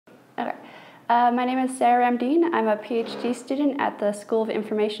My name is Sarah Ramdeen. I'm a PhD student at the School of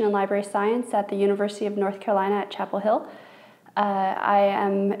Information and Library Science at the University of North Carolina at Chapel Hill. I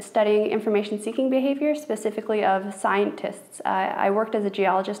am studying information-seeking behavior, specifically of scientists. I worked as a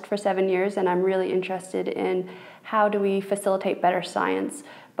geologist for 7 years, and I'm really interested in how do we facilitate better science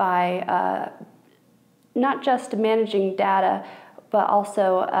by not just managing data, but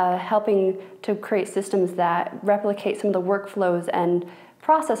also helping to create systems that replicate some of the workflows and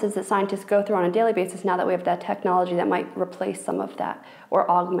processes that scientists go through on a daily basis now that we have that technology that might replace some of that, or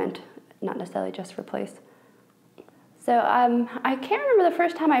augment, not necessarily just replace. So I can't remember the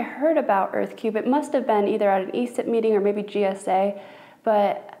first time I heard about EarthCube. It must have been either at an ESIP meeting or maybe GSA,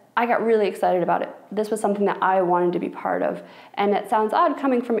 but I got really excited about it. This was something that I wanted to be part of. And it sounds odd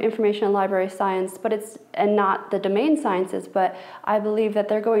coming from information and library science, and not the domain sciences, but I believe that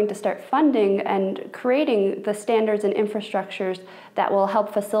they're going to start funding and creating the standards and infrastructures that will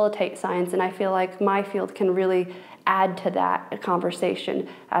help facilitate science. And I feel like my field can really add to that conversation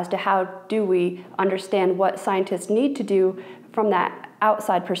as to how do we understand what scientists need to do from that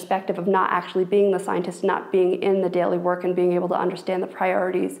outside perspective of not actually being the scientist, not being in the daily work, and being able to understand the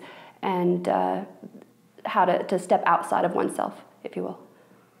priorities and how to step outside of oneself, if you will.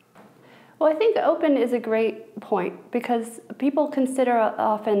 Well, I think open is a great point because people consider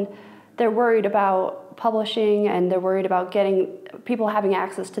often they're worried about publishing and they're worried about getting people having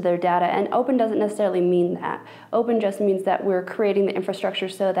access to their data, and open doesn't necessarily mean that. Open just means that we're creating the infrastructure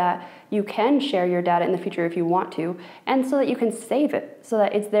so that you can share your data in the future if you want to, and so that you can save it, so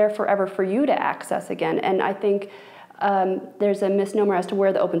that it's there forever for you to access again. And I think there's a misnomer as to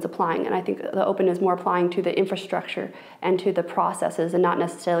where the open's applying, and I think the open is more applying to the infrastructure and to the processes and not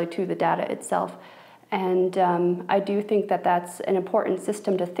necessarily to the data itself. And I do think that that's an important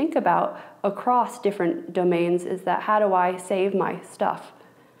system to think about across different domains, is that how do I save my stuff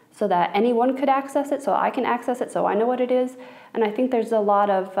so that anyone could access it, so I can access it, so I know what it is. And I think there's a lot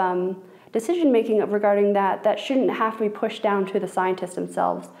of decision-making regarding that shouldn't have to be pushed down to the scientists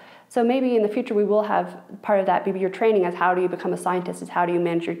themselves. So maybe in the future we will have part of that, maybe your training as how do you become a scientist, is how do you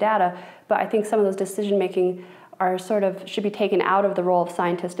manage your data. But I think some of those decision-making should be taken out of the role of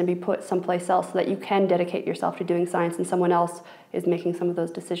scientist and be put someplace else so that you can dedicate yourself to doing science and someone else is making some of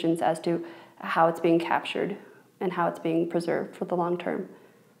those decisions as to how it's being captured and how it's being preserved for the long term.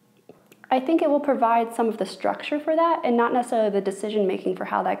 I think it will provide some of the structure for that, and not necessarily the decision making for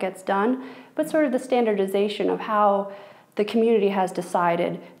how that gets done, but sort of the standardization of how the community has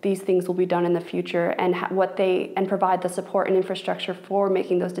decided these things will be done in the future, and and provide the support and infrastructure for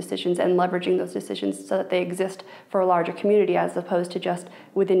making those decisions and leveraging those decisions so that they exist for a larger community as opposed to just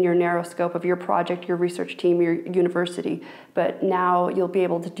within your narrow scope of your project, your research team, your university. But now you'll be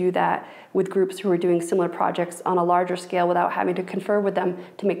able to do that with groups who are doing similar projects on a larger scale without having to confer with them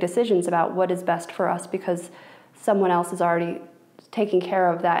to make decisions about what is best for us, because someone else is already taking care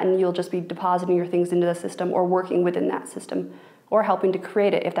of that, and you'll just be depositing your things into the system or working within that system or helping to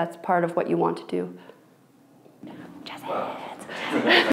create it if that's part of what you want to do. Just